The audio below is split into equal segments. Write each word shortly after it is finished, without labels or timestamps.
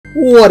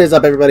What is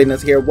up, everybody?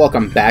 Ness here.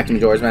 Welcome back to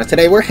Majora's Mask.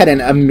 Today we're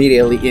heading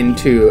immediately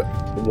into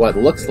what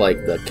looks like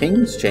the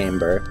King's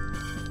Chamber.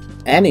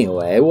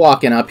 Anyway,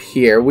 walking up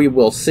here, we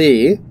will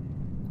see...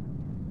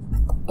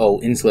 Oh,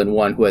 insolent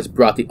one who has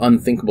brought the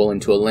unthinkable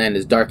into a land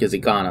as dark as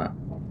Ikana.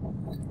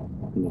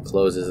 He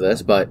closes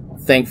this, but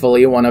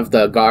thankfully one of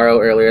the Garo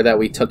earlier that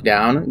we took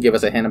down gave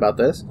us a hint about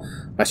this.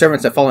 My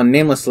servants have fallen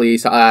namelessly,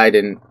 so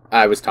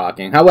I was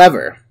talking.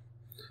 However...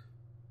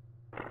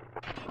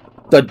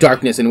 the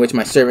darkness in which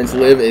my servants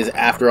live is,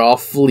 after all,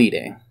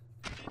 fleeting.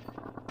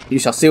 You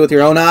shall see with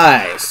your own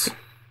eyes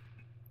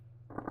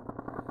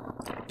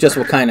just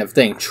what kind of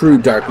thing true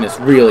darkness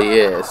really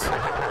is.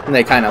 And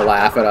they kind of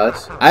laugh at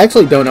us. I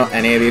actually don't know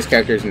any of these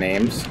characters'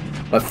 names.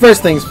 But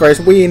first things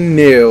first, we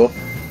knew,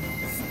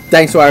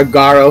 thanks to our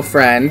Garo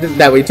friend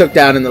that we took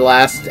down in the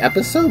last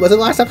episode. Was it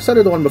last episode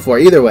or the one before?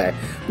 Either way,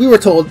 we were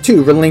told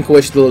to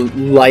relinquish the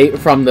light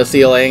from the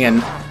ceiling,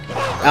 and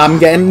I'm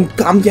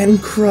getting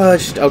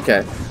crushed.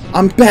 Okay.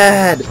 I'm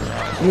bad!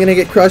 I'm gonna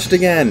get crushed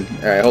again.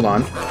 Alright, hold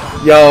on.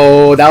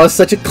 Yo, that was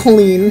such a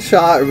clean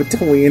shot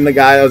between the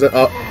guy.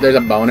 Oh, there's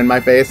a bone in my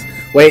face.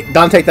 Wait,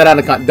 don't take that out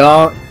of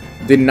context.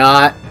 Do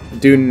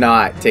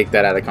not take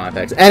that out of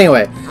context.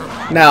 Anyway,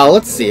 now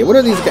let's see. What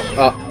are these guys?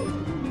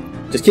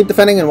 Oh, just keep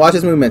defending and watch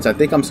his movements. I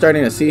think I'm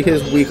starting to see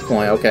his weak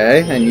point,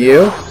 okay? And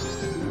you?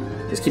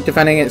 Just keep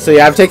defending it. So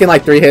yeah, I've taken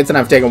like 3 hits and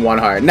I've taken 1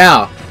 heart.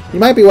 Now,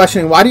 you might be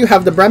questioning, why do you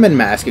have the Bremen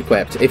mask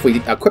equipped if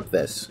we equip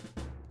this?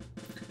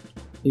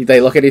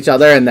 They look at each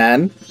other and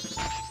then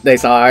they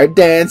start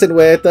dancing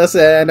with us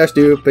and our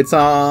stupid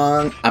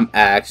song. I'm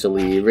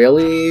actually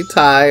really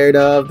tired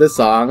of the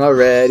song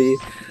already.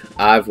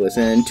 I've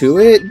listened to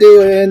it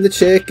doing the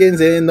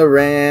chickens in the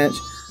ranch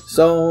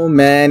so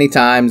many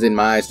times in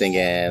my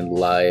stinking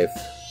life.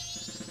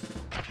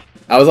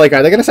 I was like,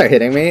 are they gonna start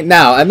hitting me?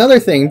 Now,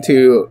 another thing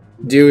to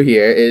do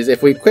here is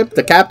if we equip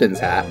the captain's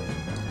hat,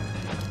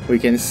 we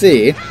can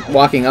see,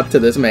 walking up to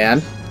this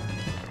man,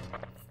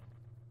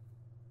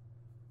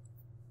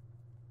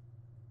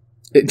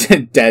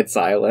 dead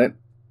silent.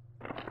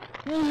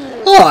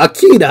 Oh,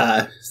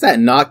 Akita! Is that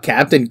not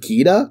Captain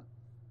Kita?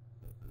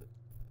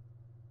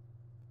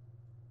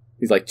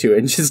 He's like 2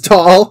 inches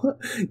tall.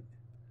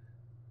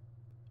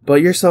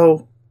 But you're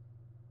so...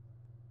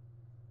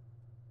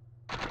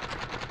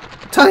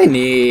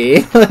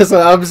 tiny! That's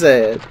what I'm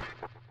saying.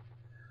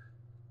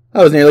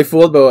 I was nearly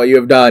fooled by what you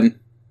have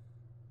done.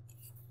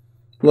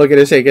 Look at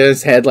him shaking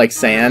his head like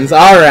Sans.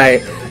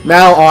 Alright,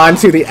 now on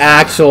to the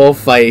actual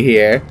fight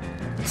here.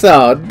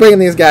 So, bringing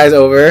these guys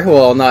over,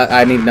 well,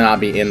 I need to not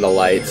be in the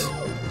lights.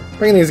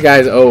 Bringing these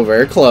guys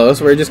over, close,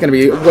 we're just going to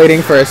be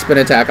waiting for a spin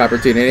attack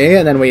opportunity,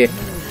 and then we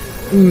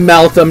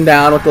melt them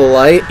down with the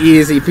light,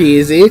 easy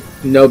peasy,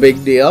 no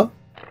big deal.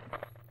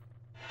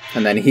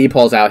 And then he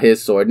pulls out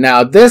his sword.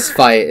 Now, this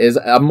fight is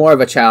more of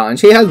a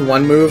challenge. He has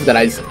one move that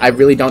I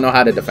really don't know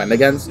how to defend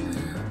against.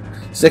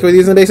 Stick with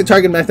using the basic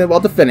target method while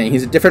defending.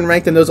 He's a different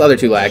rank than those other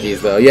 2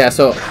 lackeys, though. Yeah,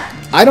 so,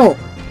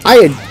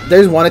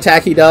 there's one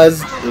attack he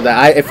does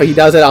that if he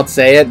does it, I'll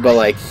say it, but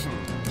like,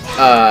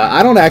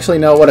 I don't actually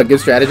know what a good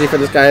strategy for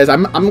this guy is.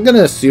 I'm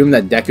gonna assume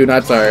that deku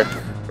nuts are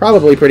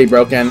probably pretty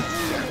broken,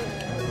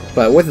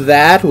 but with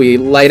that, we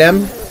light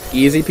him,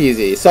 easy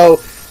peasy.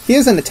 So he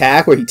has an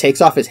attack where he takes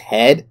off his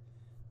head,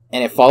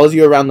 and it follows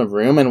you around the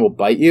room and will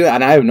bite you,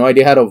 and I have no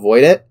idea how to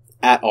avoid it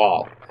at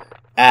all.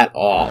 At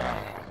all.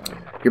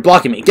 You're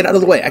blocking me. Get out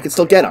of the way. I can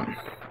still get him.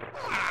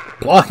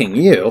 Blocking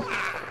you?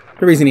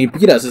 The reason he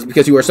beat us is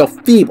because you are so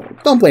feeble.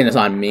 Don't blame this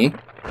on me.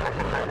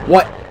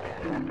 What?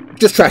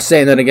 Just try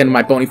saying that again in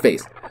my bony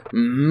face.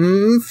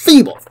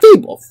 Feeble,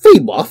 feeble,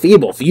 feeble,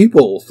 feeble,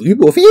 feeble,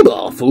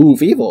 feeble,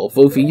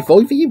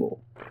 feeble,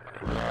 feeble.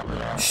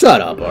 Shut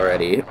up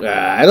already.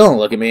 Don't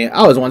look at me.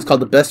 I was once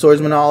called the best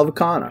swordsman in all of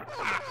Ikana.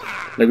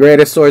 The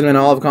greatest swordsman in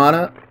all of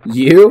Ikana?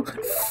 You?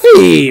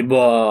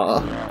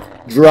 Feeble.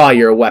 Draw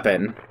your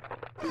weapon.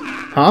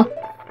 Huh?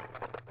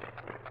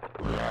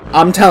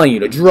 I'm telling you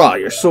to draw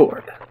your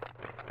sword.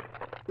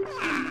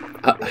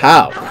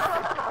 How?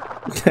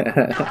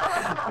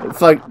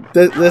 Fuck,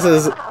 this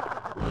is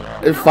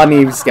a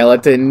funny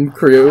skeleton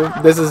crew.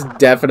 This is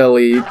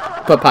definitely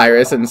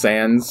Papyrus and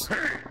Sans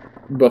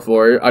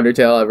before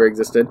Undertale ever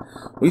existed.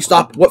 Will you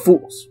stop? What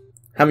fools?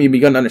 Haven't you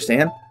begun to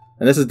understand?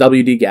 And this is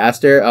WD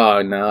Gaster?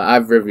 Oh no,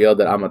 I've revealed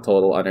that I'm a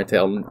total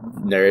Undertale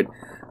nerd.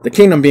 The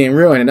kingdom being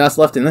ruined and us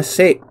left in this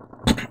state.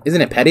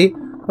 Isn't it petty?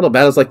 Little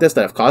battles like this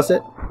that have caused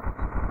it?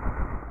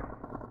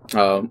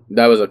 Oh,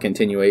 that was a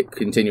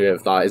continuative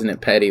thought. Isn't it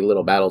petty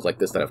little battles like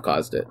this that have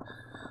caused it?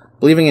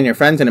 Believing in your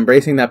friends and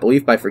embracing that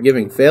belief by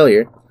forgiving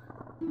failure,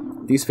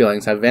 these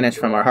feelings have vanished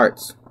from our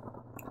hearts.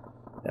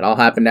 It all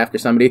happened after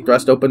somebody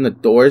thrust open the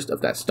doors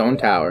of that stone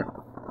tower.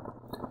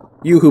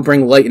 You who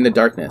bring light into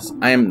darkness,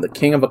 I am the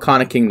King of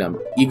Ikana Kingdom,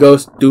 King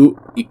of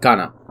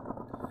Ikana.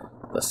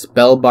 The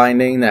spell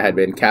binding that had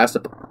been cast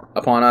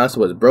upon us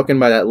was broken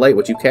by that light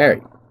which you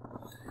carry.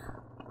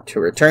 To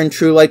return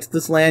true light to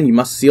this land, you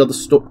must seal the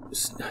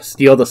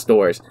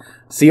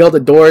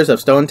doors of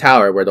Stone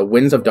Tower where the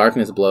winds of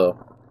darkness blow.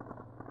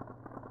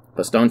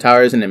 But Stone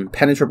Tower is an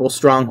impenetrable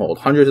stronghold.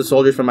 Hundreds of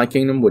soldiers from my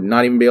kingdom would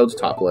not even be able to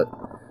topple it.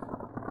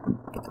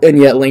 And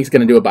yet Link's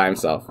gonna do it by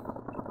himself.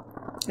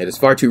 It is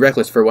far too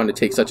reckless for one to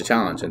take such a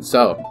challenge, and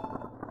so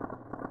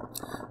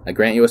I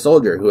grant you a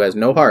soldier who has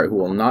no heart, who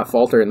will not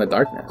falter in the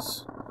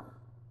darkness.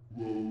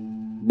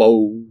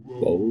 Bo,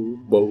 bo,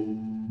 bo,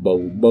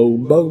 bo, bo,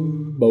 bo,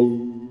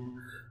 bo.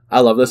 I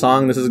love this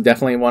song. This is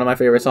definitely one of my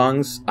favorite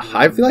songs.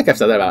 I feel like I've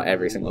said that about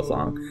every single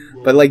song.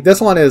 But like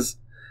this one is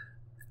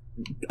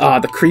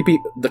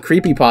the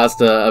creepy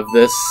pasta of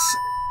this.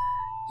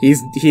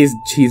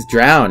 He's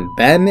drowned.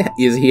 Ben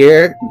is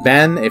here.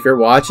 Ben, if you're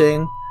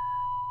watching,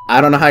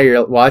 I don't know how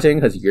you're watching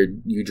because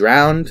you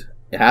drowned.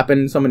 It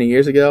happened so many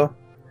years ago.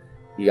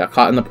 You got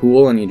caught in the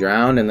pool and you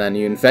drowned, and then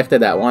you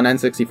infected that one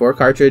N64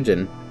 cartridge,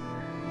 and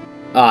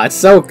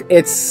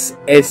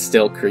it's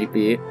still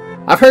creepy.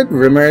 I've heard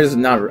rumors,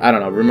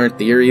 rumor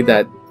theory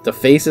that the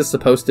face is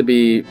supposed to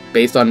be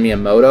based on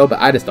Miyamoto, but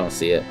I just don't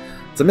see it.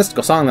 It's a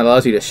mystical song that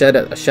allows you to shed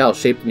a shell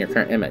shaped in your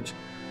current image.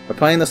 By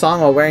playing the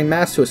song while wearing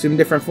masks to assume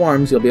different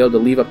forms, you'll be able to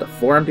leave up to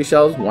 4 empty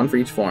shells, 1 for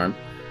each form.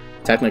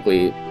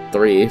 Technically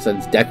 3,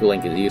 since Deku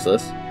Link is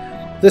useless.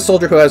 This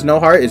soldier who has no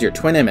heart is your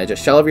twin image, a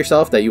shell of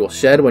yourself that you will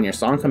shed when your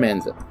song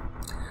commands it.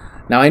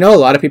 Now I know a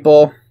lot of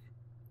people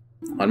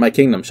on my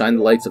kingdom shine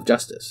the lights of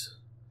justice.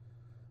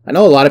 I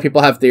know a lot of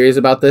people have theories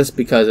about this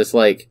because it's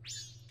like,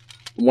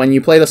 when you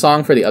play the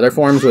song for the other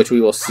forms, which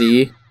we will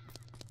see,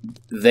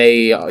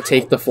 they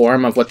take the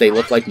form of what they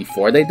looked like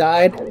before they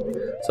died.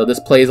 So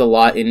this plays a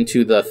lot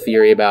into the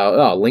theory about,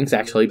 oh, Link's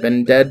actually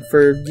been dead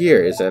for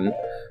years, and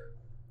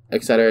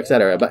etc,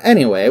 etc. But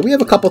anyway, we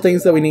have a couple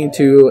things that we need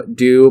to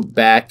do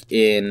back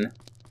in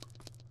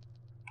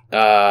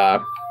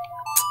Clock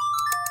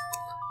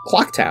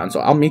Town, so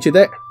I'll meet you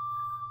there.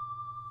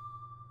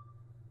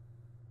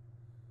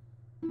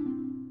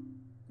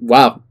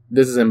 Wow,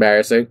 this is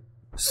embarrassing.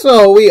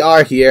 So we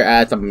are here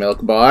at the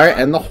milk bar,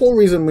 and the whole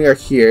reason we are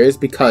here is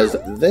because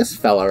this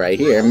fella right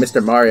here,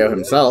 Mr. Mario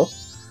himself,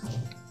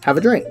 have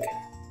a drink.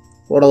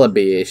 What'll it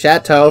be?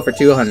 Chateau for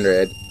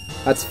 200.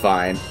 That's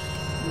fine.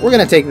 We're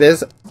gonna take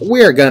this.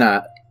 We're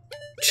gonna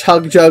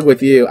chug jug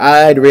with you.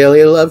 I'd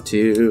really love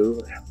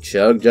to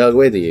chug jug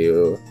with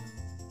you.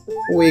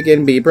 We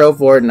can be pro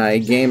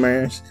Fortnite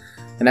gamers.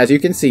 And as you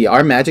can see,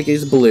 our magic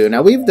is blue.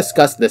 Now, we've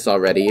discussed this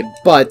already,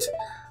 but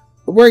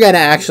we're going to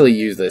actually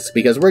use this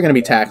because we're going to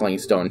be tackling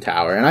Stone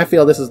Tower, and I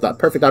feel this is the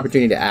perfect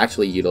opportunity to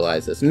actually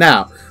utilize this.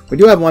 Now, we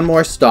do have one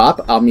more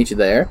stop. I'll meet you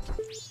there.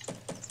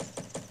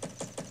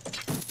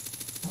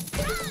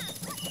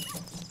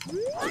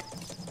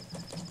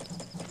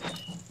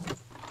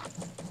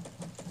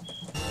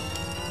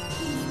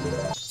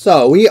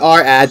 So, we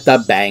are at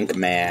the bank,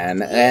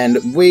 man, and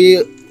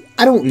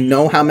I don't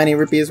know how many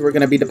rupees we're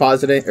going to be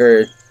depositing,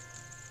 or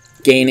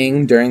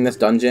gaining during this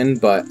dungeon,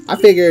 but I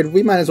figured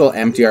we might as well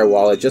empty our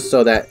wallet just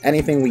so that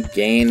anything we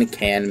gain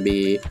can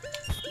be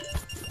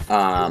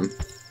gained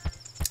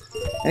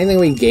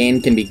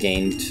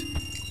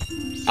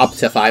up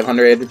to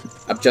 500,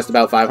 up just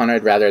about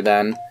 500, rather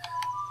than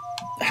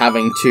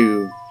having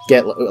to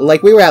get,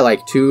 like, we were at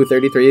like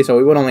 233, so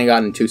we would only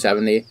gotten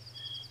 270.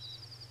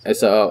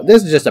 So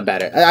this is just a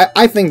better,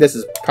 I think this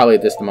is probably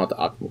just the most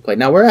optimal play.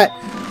 Now we're at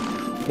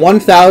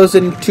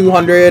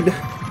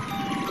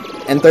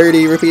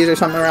 1,230 rupees or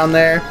something around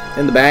there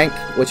in the bank,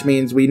 which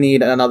means we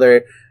need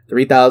another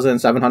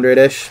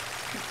 3,700-ish,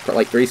 for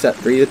like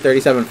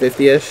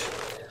 3,750-ish,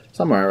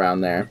 somewhere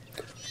around there.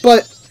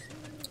 But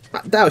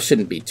that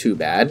shouldn't be too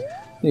bad.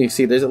 You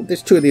see,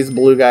 there's 2 of these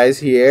blue guys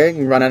here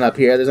running up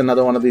here. There's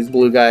another one of these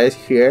blue guys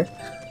here.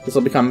 This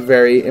will become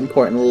very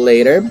important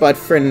later, but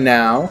for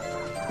now,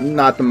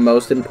 not the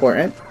most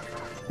important.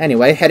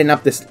 Anyway, heading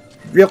up this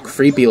real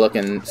creepy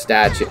looking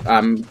statue.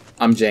 I'm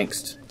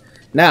jinxed.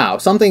 Now,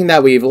 something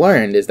that we've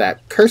learned is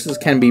that curses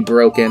can be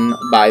broken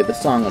by the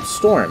Song of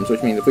Storms,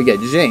 which means if we get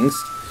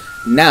jinxed,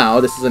 now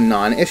this is a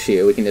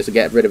non-issue. We can just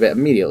get rid of it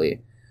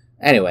immediately.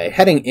 Anyway,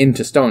 heading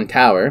into Stone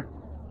Tower.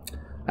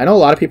 I know a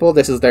lot of people,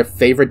 this is their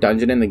favorite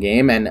dungeon in the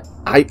game, and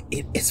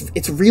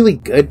it's really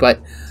good, but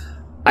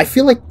I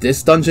feel like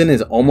this dungeon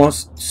is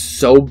almost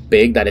so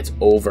big that it's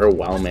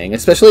overwhelming,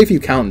 especially if you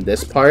count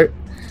this part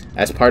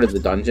as part of the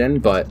dungeon.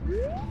 But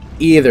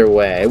either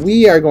way,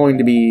 we are going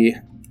to be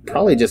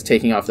probably just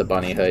taking off the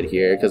bunny hood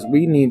here, because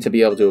we need to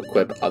be able to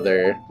equip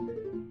other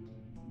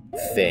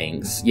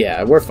things.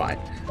 Yeah, we're fine.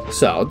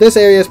 So, this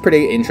area is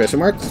pretty interesting.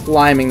 We're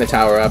climbing the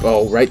tower up,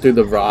 right through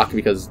the rock,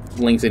 because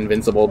Link's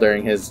invincible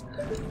during his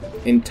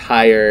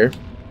entire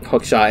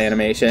hookshot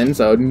animation,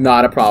 so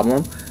not a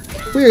problem.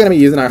 We're going to be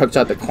using our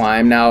hookshot to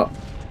climb. Now,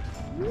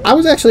 I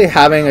was actually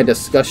having a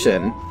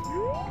discussion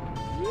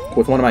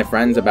with one of my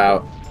friends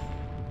about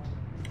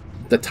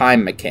the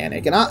time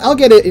mechanic, and I'll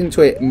get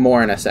into it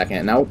more in a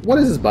second. Now, what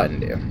does this button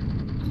do?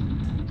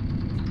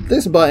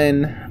 This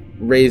button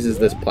raises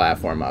this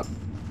platform up.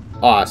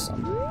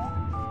 Awesome.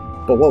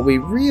 But what we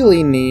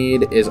really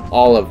need is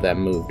all of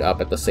them moved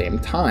up at the same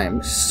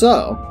time.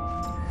 So,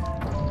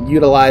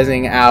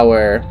 utilizing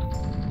our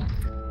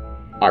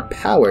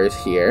powers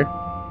here,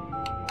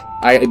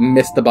 I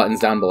missed the buttons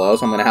down below,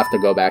 so I'm gonna have to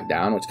go back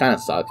down, which kind of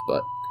sucks,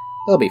 but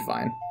it'll be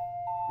fine.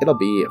 It'll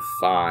be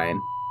fine.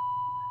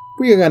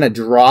 We're gonna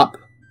drop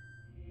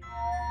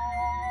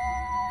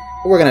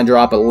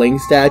a Link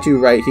statue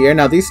right here.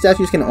 Now, these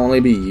statues can only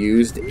be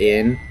used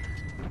in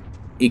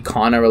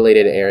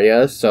Ikana-related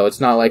areas, so it's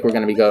not like we're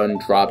going to be going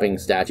dropping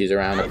statues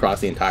around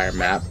across the entire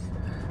map.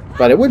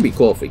 But it would be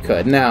cool if we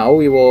could. Now,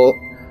 we will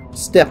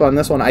step on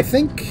this one. I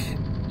think...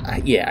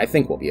 yeah, I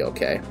think we'll be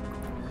okay.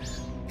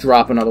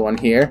 Drop another one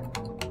here.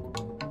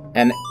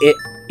 And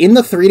in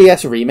the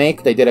 3DS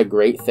remake, they did a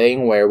great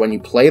thing where when you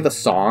play the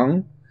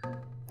song,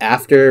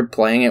 after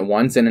playing it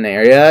once in an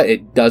area,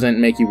 it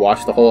doesn't make you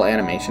watch the whole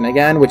animation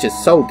again, which is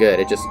so good.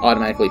 It just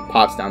automatically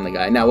pops down the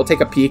guy. Now, we'll take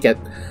a peek at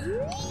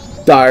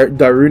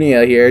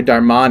Darunia here,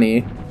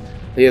 Darmani.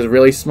 He has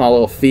really small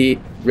little feet,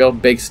 real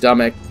big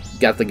stomach,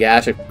 got the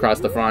gash across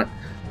the front.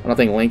 I don't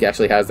think Link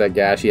actually has that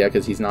gash yet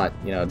because he's not,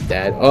 you know,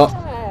 dead.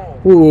 Oh!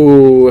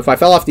 Ooh, if I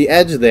fell off the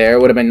edge there, it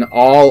would have been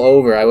all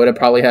over. I would have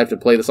probably had to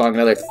play the song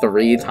another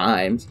 3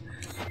 times.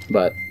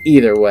 But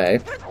either way,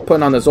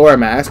 putting on the Zora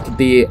mask,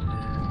 the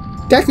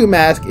Deku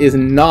mask is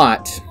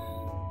not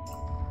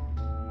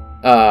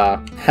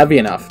heavy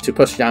enough to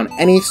push down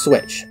any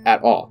switch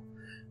at all.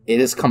 It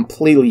is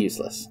completely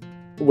useless.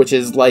 Which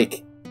is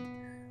like,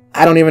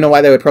 I don't even know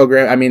why they would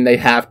program. I mean, they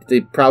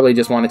probably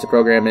just wanted to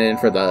program it in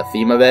for the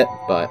theme of it,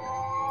 but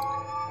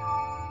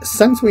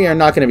since we are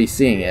not going to be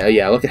seeing it,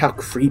 yeah, look at how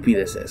creepy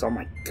this is. Oh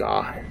my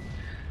god.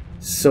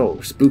 So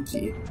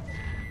spooky.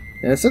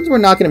 And since we're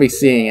not going to be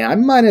seeing it, I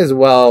might as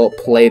well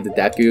play the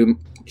Deku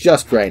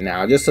just right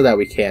now, just so that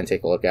we can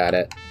take a look at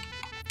it.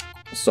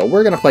 So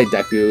we're going to play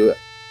Deku,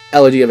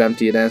 Elegy of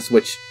Emptiness,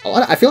 which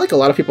I feel like a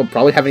lot of people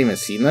probably haven't even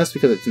seen this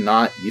because it's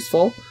not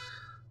useful.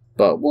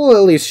 But we'll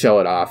at least show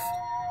it off.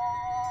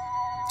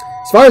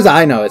 As far as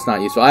I know, it's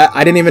not useful.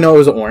 I didn't even know it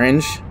was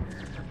orange.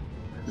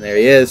 There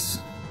he is.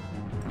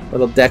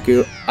 Little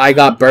Deku. I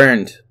got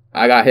burned.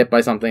 I got hit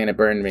by something and it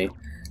burned me.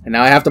 And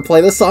now I have to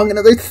play the song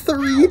another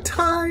 3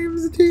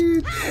 times,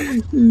 dude.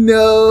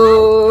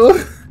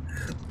 No.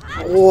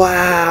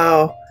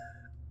 Wow.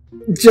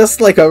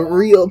 Just like a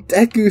real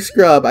Deku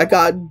scrub. I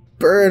got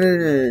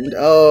burned.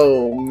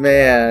 Oh,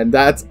 man.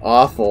 That's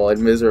awful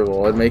and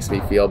miserable. It makes me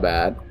feel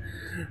bad.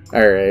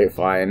 Alright,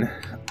 fine.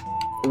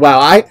 Wow,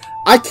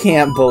 I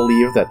can't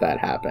believe that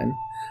happened.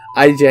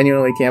 I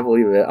genuinely can't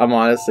believe it. I'm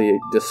honestly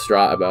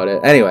distraught about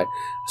it. Anyway,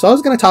 so I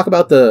was going to talk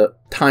about the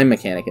time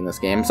mechanic in this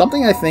game.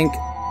 Something I think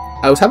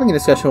I was having a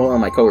discussion with one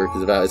of my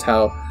coworkers about is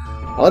how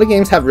a lot of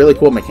games have really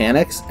cool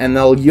mechanics, and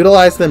they'll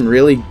utilize them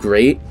really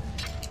great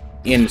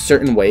in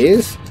certain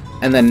ways,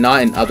 and then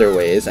not in other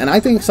ways. And I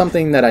think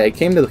something that I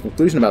came to the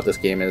conclusion about this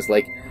game is,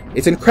 like,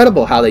 it's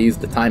incredible how they use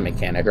the time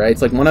mechanic, right?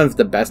 It's like one of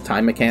the best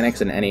time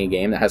mechanics in any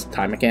game that has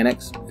time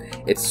mechanics.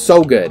 It's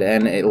so good,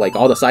 and it, like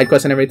all the side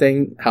quests and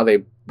everything, how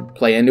they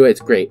play into it, it's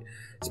great.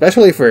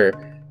 Especially for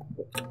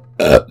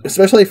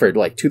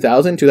like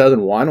 2000,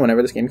 2001,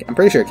 whenever this game, I'm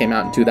pretty sure it came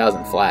out in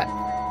 2000 flat.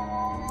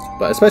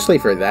 But especially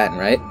for then,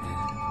 right?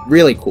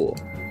 Really cool.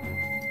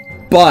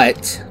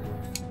 But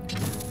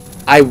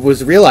I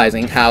was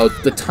realizing how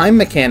the time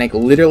mechanic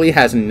literally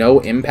has no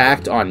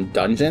impact on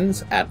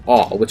dungeons at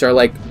all, which are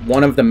like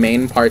one of the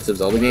main parts of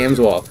Zelda games.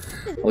 Well,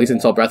 at least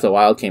until Breath of the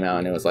Wild came out,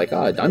 and it was like,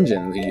 oh,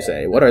 dungeons, you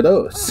say, what are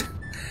those?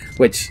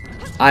 Which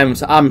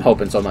I'm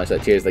hoping so much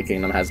that Tears of the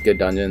Kingdom has good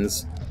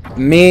dungeons.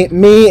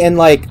 Me in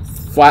like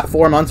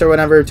 4 months or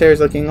whatever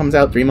Tears of the Kingdom comes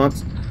out, 3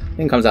 months. I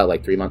think it comes out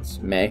like 3 months,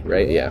 May,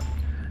 right? Yeah.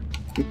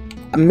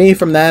 Me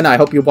from then, I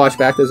hope you watch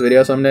back this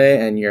video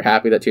someday and you're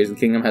happy that Tears of the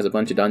Kingdom has a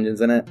bunch of dungeons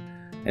in it.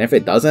 And if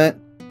it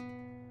doesn't,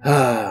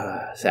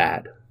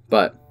 sad.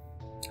 But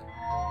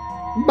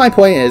my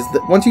point is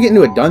that once you get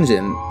into a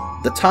dungeon,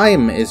 the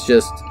time is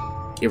just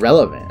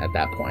irrelevant at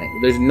that point.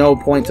 There's no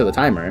point to the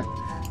timer.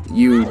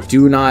 You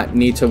do not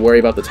need to worry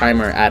about the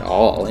timer at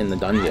all in the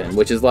dungeon,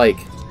 which is like,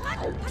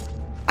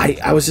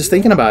 I was just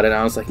thinking about it and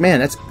I was like, man,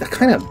 that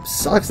kind of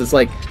sucks. It's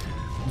like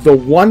the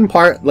one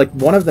part, like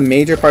one of the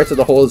major parts of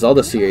the whole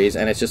Zelda series,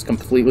 and it's just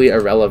completely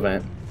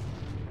irrelevant.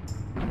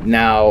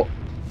 Now,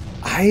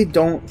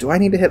 do I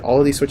need to hit all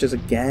of these switches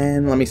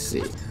again? Let me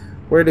see.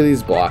 Where do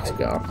these blocks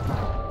go?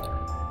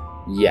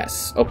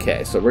 Yes.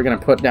 Okay, so we're going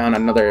to put down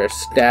another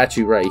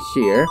statue right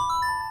here.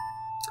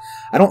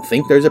 I don't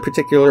think there's a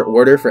particular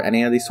order for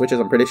any of these switches.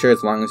 I'm pretty sure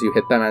as long as you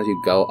hit them as you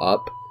go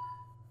up,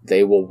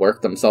 they will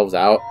work themselves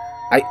out.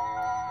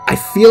 I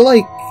feel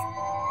like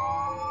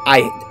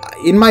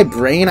in my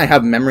brain, I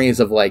have memories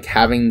of like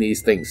having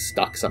these things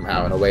stuck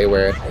somehow in a way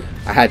where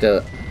I had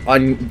to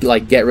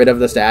get rid of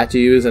the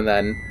statues and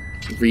then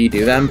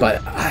redo them,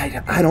 but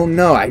I don't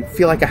know. I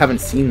feel like I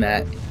haven't seen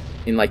that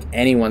in like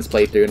anyone's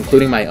playthrough,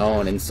 including my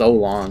own, in so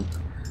long.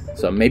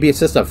 So maybe it's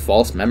just a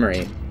false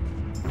memory.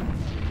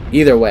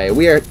 Either way,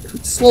 we are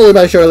slowly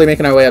but surely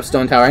making our way up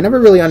Stone Tower. I never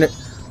really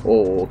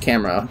Oh,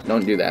 camera,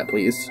 don't do that,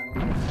 please.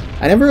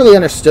 I never really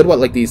understood what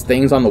like these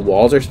things on the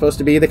walls are supposed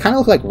to be. They kind of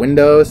look like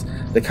windows.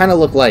 They kind of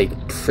look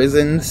like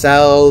prison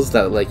cells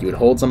that like you would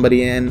hold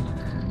somebody in.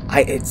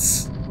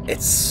 It's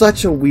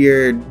such a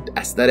weird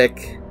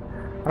aesthetic.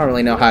 I don't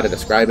really know how to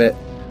describe it.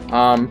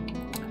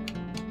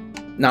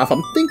 Now, if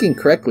I'm thinking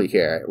correctly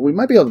here, we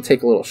might be able to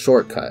take a little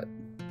shortcut.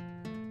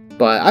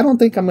 But I don't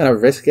think I'm going to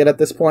risk it at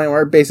this point.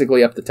 We're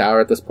basically up the tower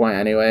at this point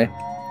anyway.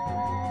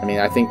 I mean,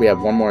 I think we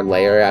have one more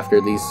layer after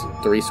these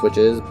 3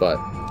 switches, but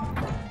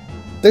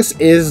this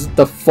is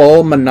the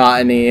full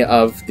monotony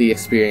of the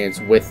experience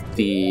with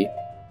the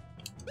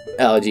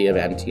Elegy of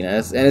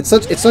Emptiness, and it's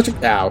such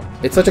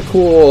a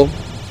cool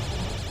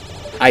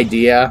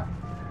idea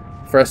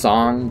for a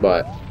song,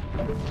 but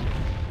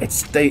I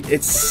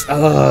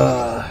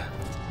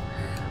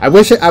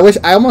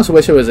almost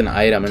wish it was an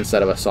item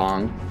instead of a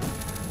song.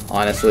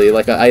 Honestly,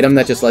 like an item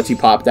that just lets you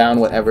pop down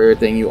whatever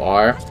thing you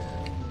are.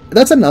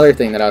 That's another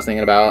thing that I was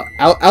thinking about.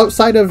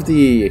 Outside of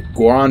the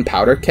Goron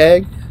powder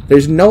keg,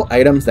 there's no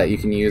items that you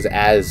can use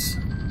as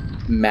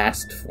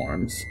masked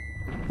forms.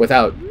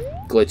 Without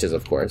glitches,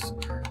 of course.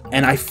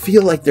 And I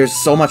feel like there's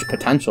so much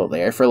potential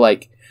there for,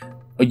 like,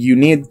 you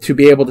need to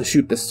be able to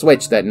shoot the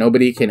switch that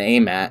nobody can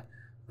aim at.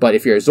 But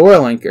if you're a Zora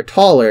Link, you're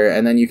taller,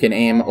 and then you can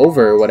aim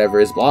over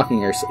whatever is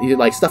blocking, or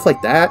like stuff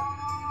like that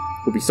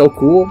would be so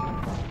cool.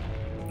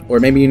 Or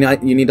maybe you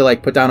need to,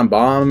 like, put down a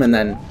bomb and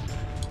then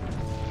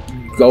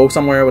go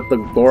somewhere with the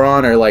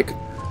Goron, or, like,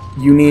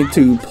 you need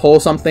to pull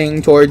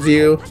something towards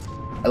you.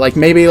 Like,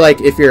 maybe,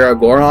 like, if you're a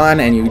Goron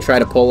and you try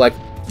to pull, like,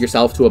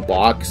 yourself to a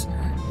box,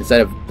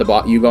 instead of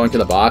you going to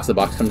the box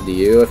comes to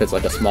you, if it's,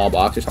 like, a small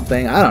box or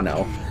something. I don't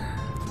know.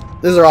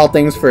 These are all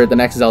things for the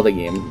next Zelda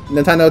game.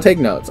 Nintendo, take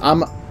notes.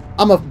 I'm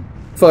a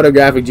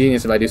photographic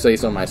genius if I do say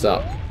so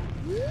myself.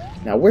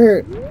 Now,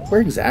 where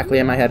exactly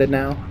am I headed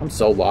now? I'm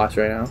so lost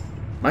right now.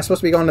 Am I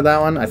supposed to be going to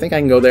that one? I think I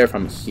can go there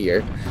from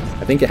here.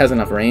 I think it has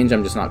enough range,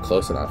 I'm just not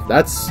close enough.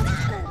 That's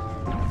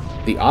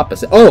the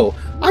opposite. Oh,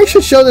 I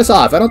should show this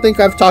off. I don't think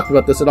I've talked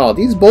about this at all.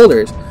 These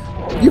boulders,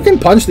 you can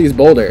punch these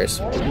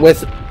boulders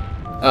with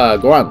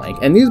Goron Link,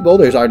 and these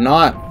boulders are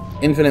not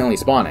infinitely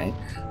spawning.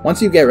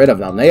 Once you get rid of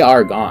them, they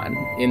are gone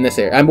in this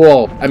area.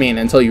 Well, I mean,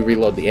 until you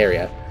reload the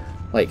area.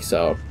 Like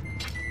so.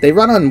 They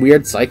run on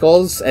weird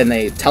cycles, and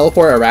they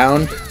teleport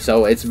around,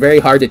 so it's very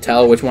hard to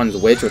tell which one's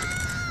which.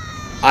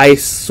 I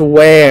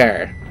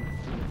swear.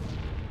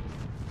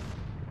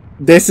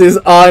 This is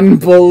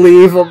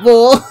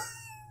unbelievable.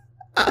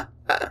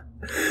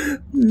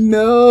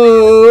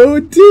 No,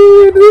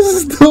 dude, this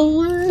is the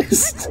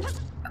worst.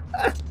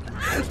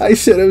 I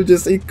should have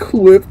just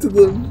equipped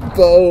the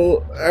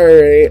bow.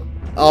 Alright,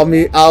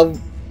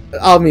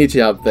 I'll meet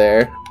you up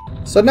there.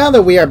 So now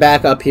that we are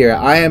back up here,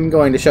 I am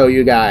going to show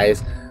you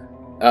guys.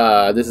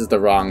 This is the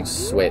wrong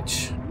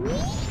switch.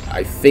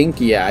 I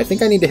think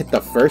I need to hit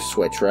the first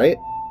switch, right?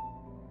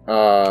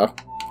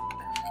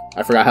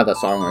 I forgot how that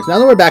song works. Now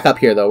that we're back up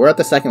here, though, we're at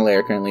the second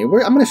layer currently. I'm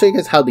going to show you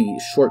guys how the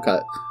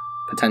shortcut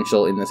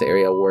potential in this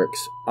area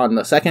works. On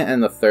the second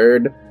and the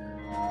third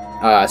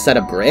set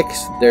of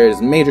bricks,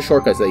 there's major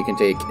shortcuts that you can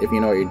take if you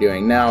know what you're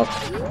doing. Now,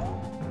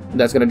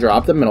 that's going to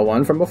drop the middle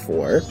one from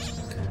before.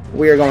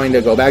 We are going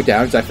to go back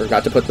down because I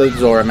forgot to put the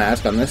Zora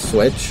mask on this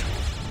switch.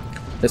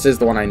 This is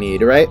the one I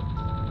need, right?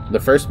 The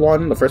first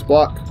one, the first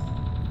block?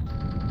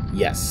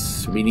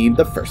 Yes, we need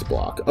the first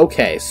block.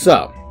 Okay,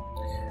 so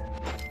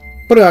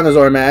putting on the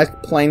Zora mask,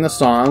 playing the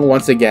song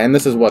once again.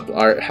 This is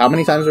how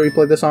many times have we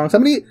played the song?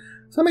 Somebody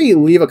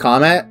leave a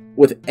comment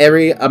with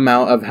every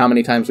amount of how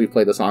many times we've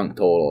played the song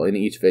total in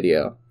each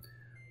video.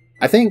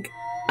 I think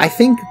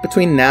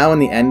between now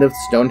and the end of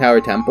Stone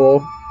Tower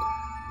Temple,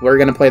 we're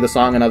gonna play the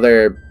song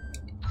another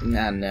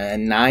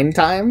 9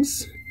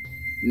 times,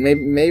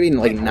 maybe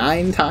like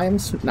 9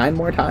 times, 9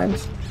 more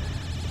times.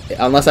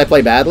 Unless I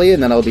play badly,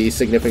 and then it'll be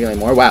significantly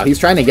more. Wow, he's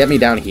trying to get me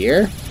down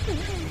here?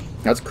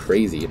 That's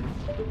crazy.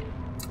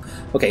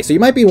 Okay, so you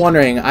might be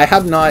wondering, I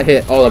have not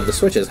hit all of the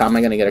switches. How am I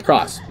going to get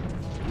across?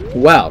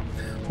 Well,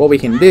 what we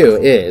can do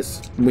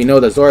is, we know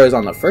the Zora is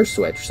on the first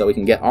switch, so we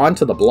can get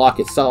onto the block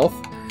itself,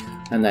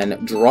 and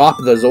then drop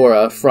the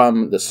Zora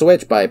from the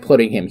switch by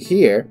putting him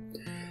here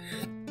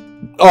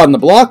on the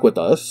block with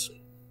us,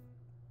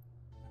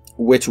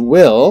 which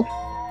will,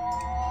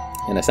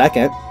 in a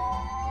second,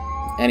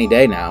 any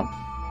day now,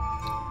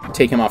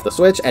 take him off the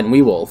switch, and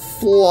we will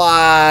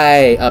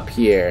fly up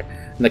here.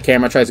 And the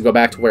camera tries to go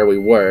back to where we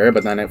were,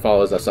 but then it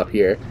follows us up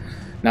here.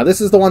 Now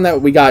this is the one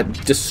that we got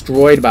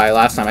destroyed by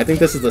last time. I think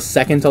this is the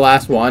second to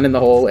last one in the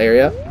whole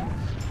area.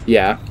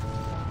 Yeah.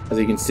 As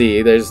you can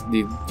see, these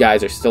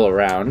guys are still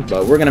around,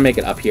 but we're gonna make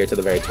it up here to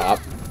the very top.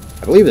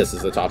 I believe this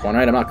is the top one,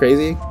 right? I'm not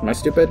crazy? Am I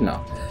stupid?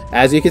 No.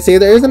 As you can see,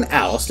 there is an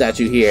owl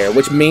statue here,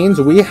 which means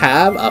we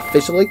have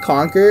officially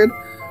conquered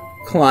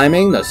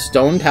climbing the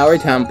Stone Tower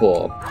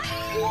Temple.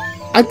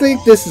 I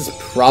think this is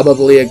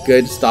probably a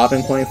good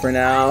stopping point for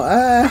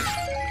now.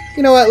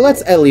 You know what?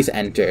 Let's at least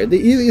enter. The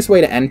easiest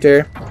way to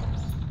enter...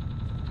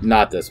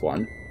 Not this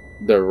one.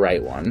 The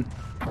right one.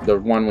 The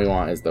one we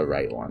want is the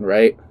right one,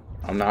 right?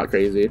 I'm not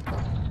crazy.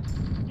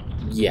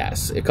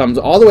 Yes, it comes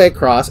all the way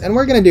across, and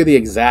we're going to do the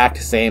exact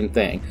same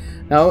thing.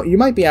 Now, you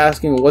might be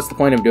asking, well, what's the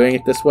point of doing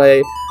it this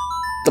way?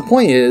 The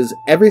point is,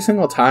 every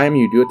single time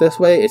you do it this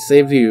way, it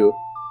saves you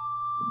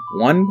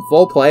 1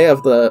 full play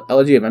of the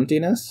Elegy of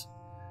Emptiness.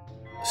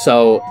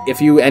 So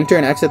if you enter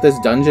and exit this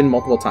dungeon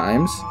multiple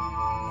times,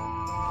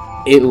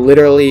 it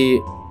literally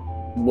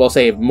will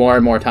save more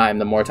and more time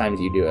the more times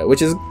you do it,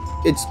 which is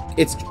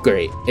it's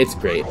great. It's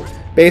great.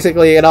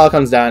 Basically, it all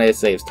comes down to it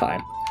saves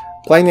time.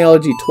 Playing the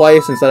Elegy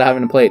twice instead of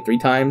having to play it 3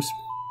 times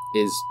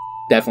is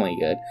definitely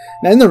good.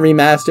 Now in the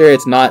remaster,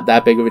 it's not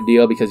that big of a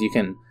deal because you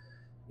can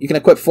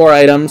equip 4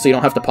 items, so you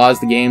don't have to pause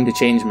the game to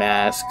change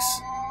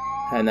masks,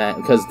 and that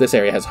because this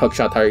area has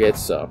hookshot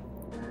targets. So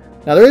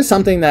now there is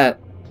something that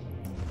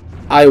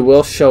I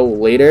will show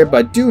later,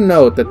 but do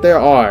note that there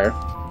are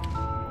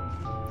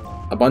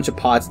a bunch of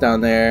pots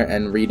down there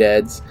and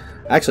redeads.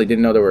 I actually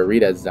didn't know there were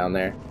redeads down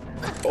there.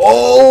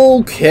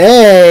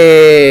 Okay,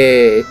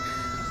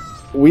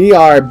 we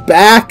are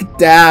back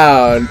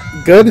down.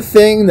 Good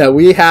thing that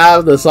we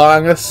have the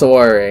Song of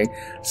Soaring.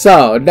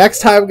 So next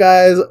time,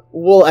 guys,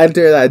 we'll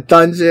enter that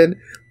dungeon.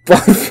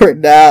 But for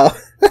now,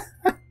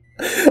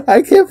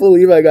 I can't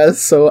believe I got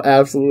so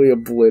absolutely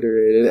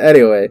obliterated.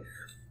 Anyway,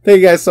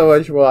 thank you guys so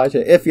much for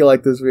watching. If you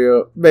like this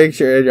video, make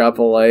sure to drop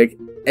a like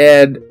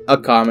and a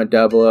comment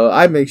down below.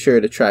 I make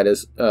sure to try to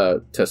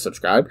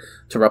subscribe,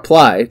 to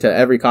reply to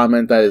every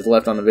comment that is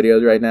left on the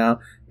videos right now.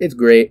 It's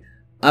great.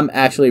 I'm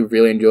actually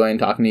really enjoying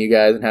talking to you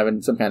guys and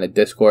having some kind of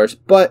discourse.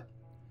 But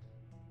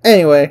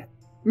anyway,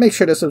 make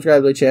sure to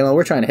subscribe to the channel.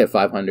 We're trying to hit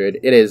 500.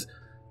 It is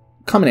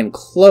coming in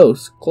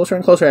closer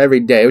and closer every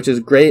day, which is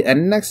great.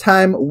 And next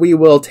time, we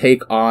will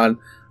take on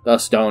the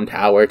Stone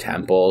Tower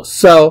Temple.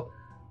 So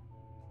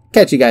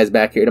catch you guys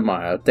back here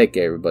tomorrow. Take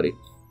care, everybody.